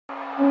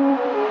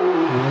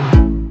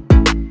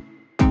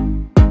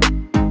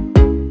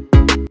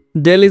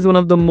Dell is one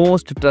of the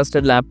most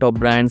trusted laptop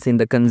brands in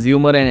the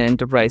consumer and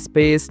enterprise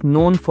space,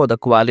 known for the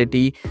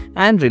quality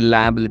and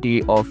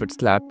reliability of its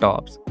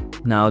laptops.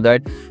 Now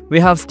that we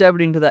have stepped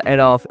into the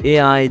era of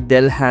AI,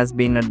 Dell has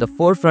been at the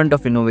forefront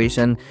of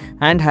innovation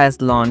and has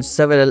launched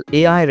several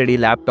AI-ready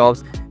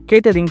laptops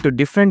catering to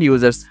different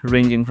users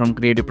ranging from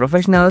creative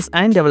professionals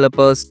and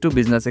developers to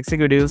business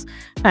executives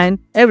and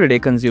everyday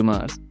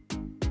consumers.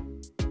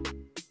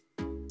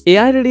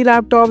 AI-ready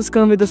laptops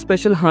come with a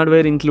special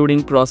hardware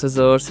including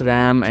processors,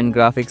 RAM and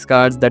graphics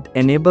cards that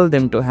enable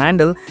them to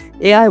handle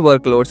AI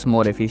workloads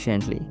more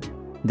efficiently.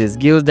 This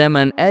gives them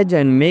an edge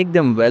and make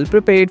them well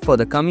prepared for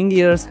the coming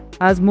years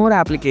as more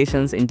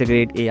applications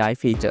integrate AI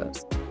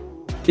features.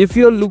 If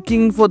you're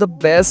looking for the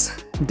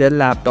best Dell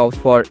laptops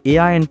for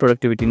AI and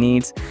productivity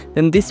needs,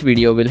 then this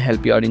video will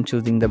help you out in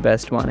choosing the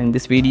best one. In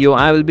this video,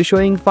 I will be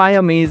showing 5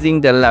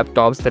 amazing Dell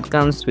laptops that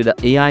comes with the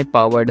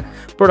AI-powered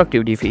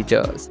productivity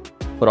features.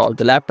 For all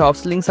the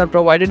laptops, links are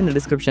provided in the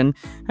description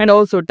and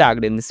also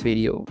tagged in this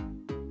video.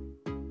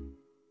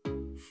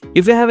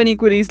 If you have any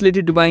queries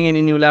related to buying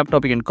any new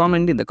laptop, you can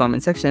comment in the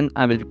comment section.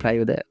 I will reply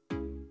you there.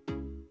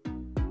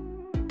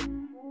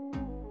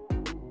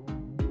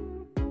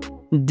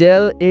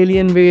 Dell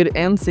Alienware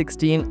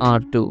M16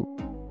 R2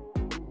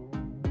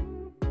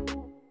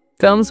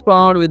 comes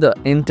powered with the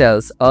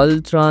Intel's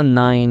Ultra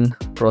 9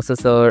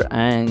 processor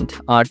and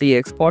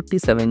RTX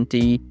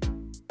 4070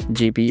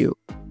 GPU.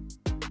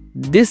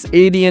 This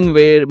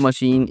Alienware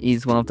machine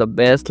is one of the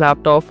best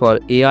laptops for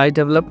AI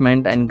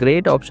development and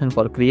great option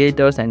for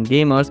creators and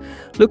gamers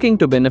looking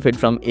to benefit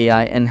from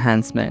AI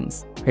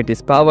enhancements. It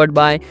is powered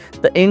by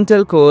the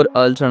Intel Core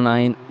Ultra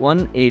 9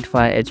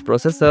 185H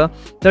processor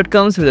that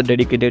comes with a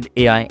dedicated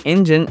AI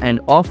engine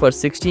and offers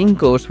 16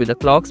 cores with a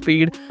clock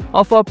speed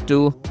of up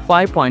to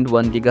 5.1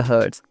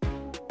 GHz.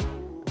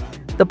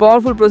 The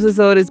powerful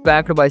processor is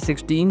backed by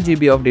 16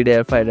 GB of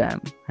DDR5 RAM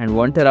and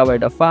 1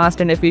 TB of fast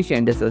and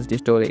efficient SSD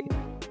storage.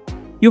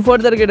 You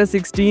further get a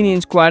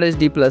 16-inch Quad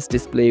HD Plus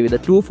display with a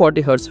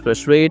 240Hz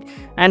refresh rate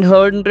and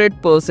 100%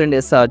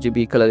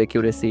 sRGB color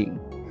accuracy.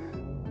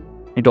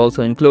 It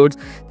also includes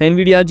the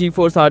NVIDIA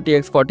GeForce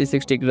RTX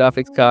 4060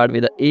 graphics card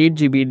with a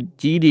 8GB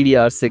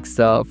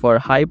GDDR6 for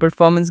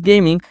high-performance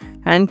gaming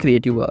and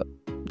creative work.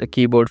 The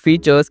keyboard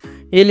features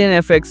Alien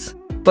FX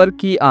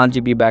per-key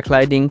RGB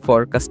backlighting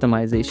for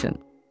customization.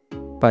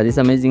 Buy this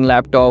amazing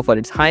laptop for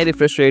its high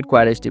refresh rate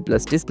Quad HD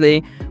Plus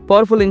display,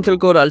 powerful Intel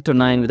Core Ultra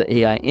 9 with the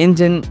AI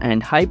engine,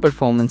 and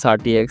high-performance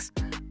RTX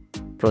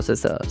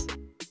processors.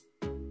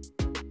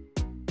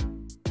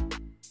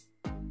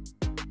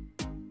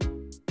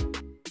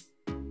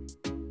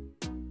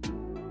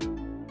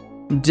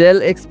 Dell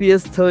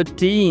XPS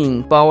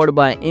 13 powered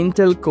by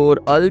Intel Core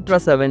Ultra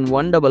 7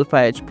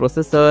 155H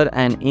processor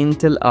and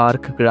Intel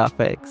Arc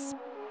graphics.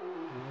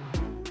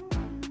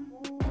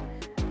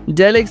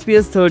 Dell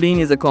XPS 13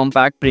 is a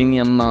compact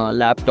premium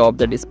laptop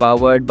that is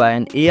powered by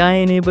an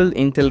AI-enabled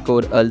Intel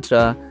Core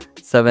Ultra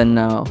 7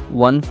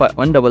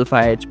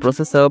 155H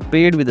processor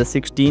paired with a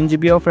 16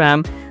 GB of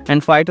RAM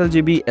and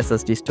 512 GB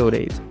SSD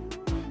storage.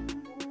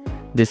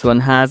 This one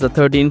has a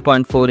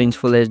 13.4-inch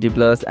Full HD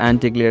Plus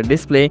anti-glare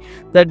display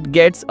that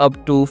gets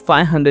up to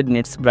 500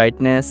 nits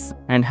brightness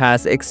and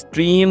has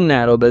extreme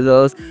narrow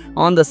bezels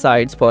on the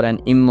sides for an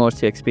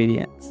immersive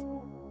experience.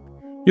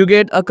 You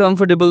get a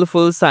comfortable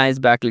full-size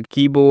backlit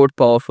keyboard,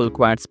 powerful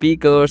quad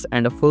speakers,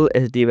 and a full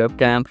HD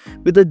webcam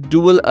with a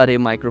dual array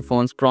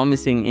microphones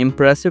promising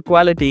impressive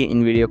quality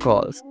in video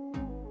calls.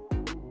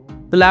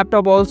 The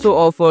laptop also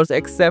offers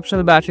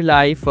exceptional battery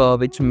life,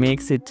 which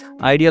makes it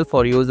ideal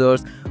for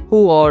users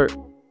who are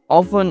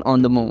often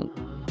on the move.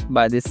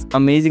 Buy this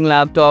amazing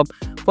laptop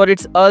for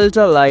its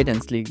ultra-light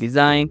and sleek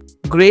design,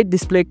 great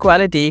display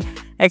quality,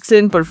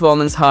 excellent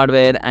performance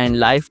hardware, and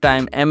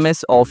lifetime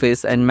MS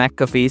Office and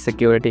McAfee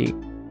security.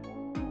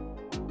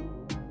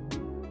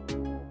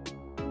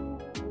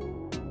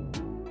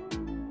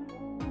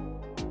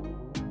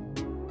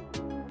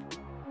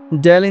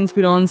 Dell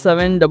Inspiron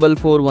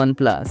 7441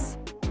 Plus,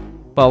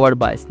 powered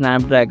by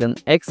Snapdragon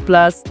X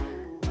Plus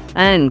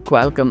and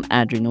Qualcomm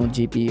Adreno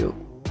GPU.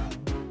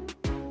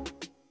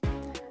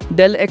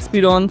 Dell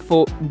Inspiron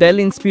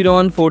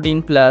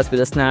 14 Plus with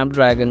a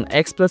Snapdragon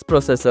X Plus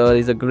processor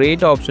is a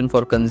great option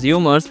for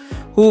consumers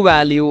who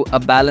value a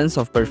balance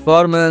of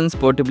performance,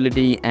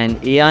 portability,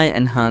 and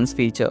AI-enhanced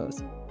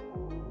features.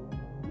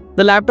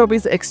 The laptop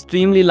is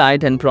extremely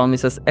light and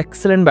promises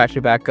excellent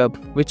battery backup,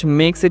 which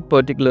makes it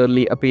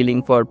particularly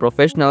appealing for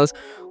professionals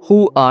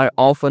who are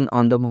often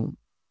on the move.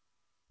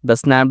 The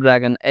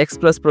Snapdragon X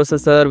Plus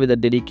processor with a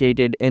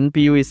dedicated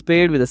NPU is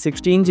paired with a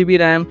 16 GB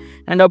RAM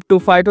and up to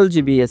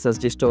 512 GB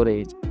SSD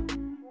storage.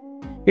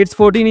 Its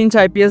 14-inch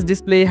IPS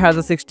display has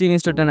a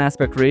 16:10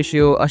 aspect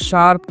ratio, a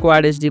sharp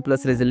Quad HD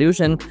Plus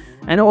resolution,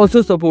 and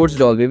also supports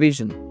Dolby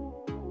Vision.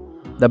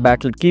 The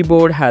backlit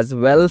keyboard has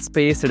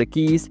well-spaced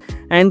keys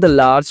and the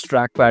large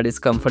trackpad is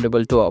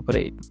comfortable to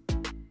operate.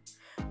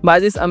 Buy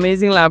this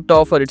amazing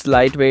laptop for its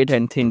lightweight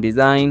and thin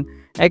design,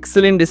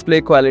 excellent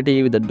display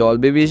quality with the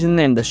Dolby Vision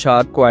and the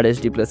sharp Quad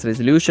HD Plus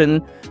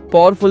resolution,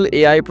 powerful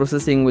AI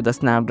processing with the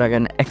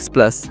Snapdragon X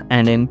Plus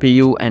and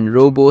NPU, and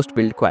robust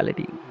build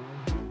quality.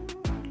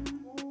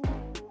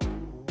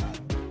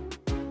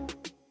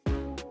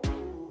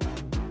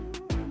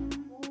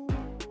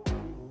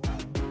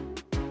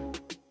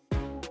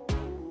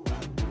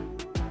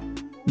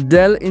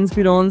 Dell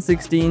Inspiron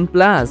 16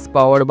 Plus,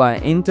 powered by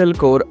Intel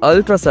Core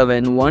Ultra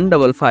 7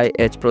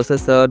 155H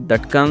processor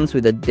that comes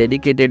with a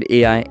dedicated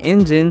AI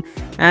engine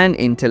and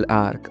Intel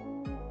Arc.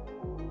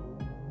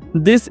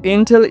 This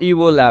Intel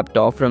Evo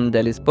laptop from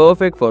Dell is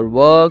perfect for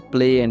work,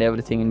 play and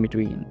everything in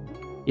between.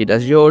 It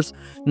assures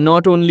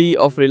not only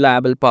of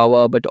reliable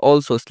power but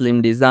also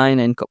slim design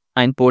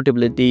and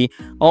portability,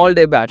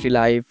 all-day battery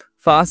life,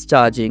 fast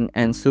charging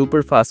and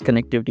super fast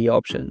connectivity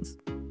options.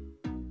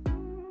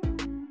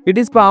 It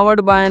is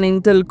powered by an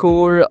Intel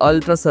Core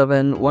Ultra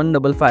 7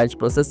 155H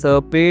processor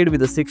paired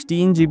with a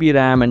 16GB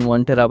RAM and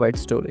 1TB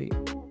storage.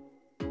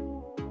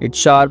 Its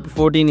sharp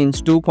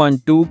 14-inch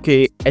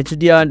 2.2K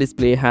HDR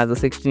display has a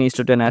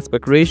 16:10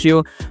 aspect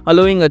ratio,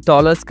 allowing a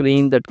taller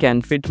screen that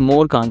can fit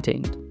more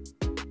content.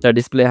 The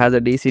display has a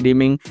DC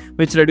dimming,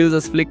 which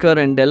reduces flicker,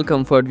 and Dell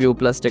Comfort View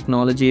Plus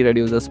technology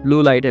reduces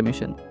blue light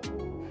emission.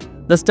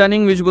 The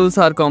stunning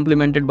visuals are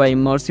complemented by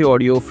immersive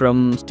audio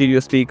from stereo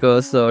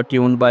speakers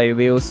tuned by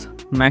Waves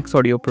Max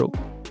Audio Pro.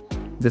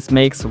 This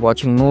makes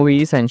watching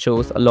movies and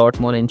shows a lot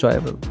more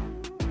enjoyable.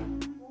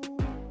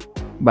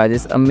 Buy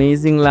this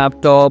amazing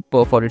laptop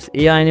for its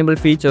AI-enabled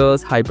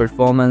features, high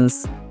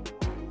performance,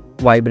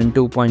 vibrant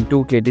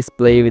 2.2K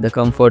display with a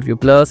Comfort View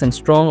Plus, and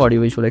strong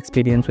audiovisual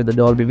experience with the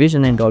Dolby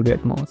Vision and Dolby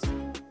Atmos.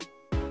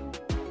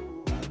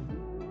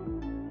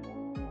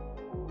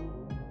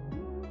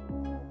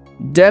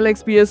 Dell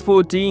XPS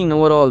 14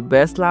 overall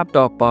best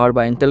laptop powered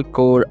by Intel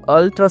Core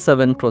Ultra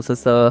 7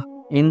 processor,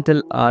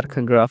 Intel Arc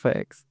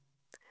graphics.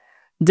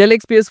 Dell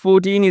XPS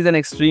 14 is an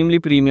extremely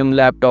premium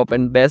laptop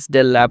and best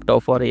Dell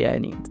laptop for AI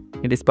needs.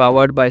 It is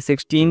powered by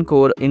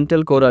 16-core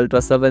Intel Core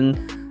Ultra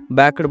 7,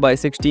 backed by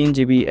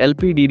 16GB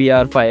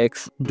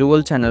LPDDR5X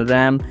dual-channel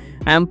RAM,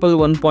 ample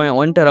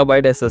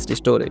 1.1TB SSD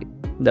storage.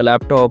 The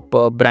laptop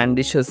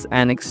brandishes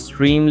an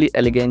extremely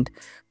elegant,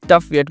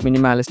 tough yet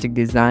minimalistic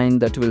design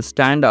that will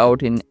stand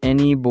out in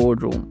any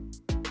boardroom.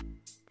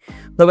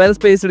 The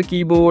well-spaced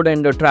keyboard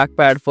and the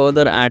trackpad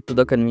further add to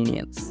the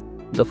convenience.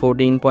 The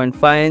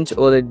 14.5-inch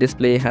OLED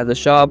display has a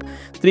sharp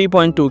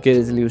 3.2K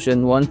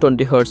resolution,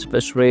 120Hz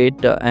refresh rate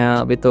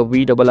with a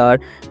VRR,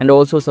 and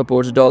also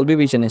supports Dolby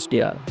Vision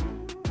HDR.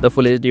 The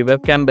Full HD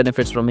webcam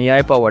benefits from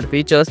AI-powered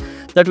features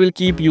that will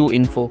keep you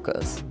in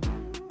focus.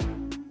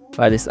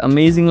 Buy this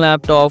amazing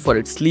laptop for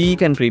its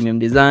sleek and premium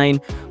design,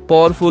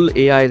 powerful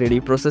AI-ready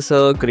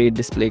processor, great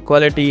display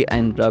quality,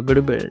 and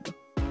rugged build.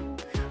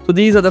 So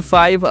these are the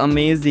 5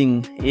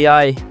 amazing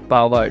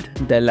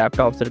AI-powered Dell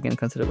laptops that you can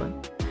consider buying.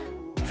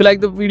 If you like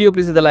the video,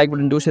 please hit the like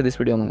button, do share this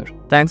video among your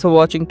friends. Thanks for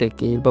watching, take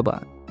care, bye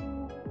bye.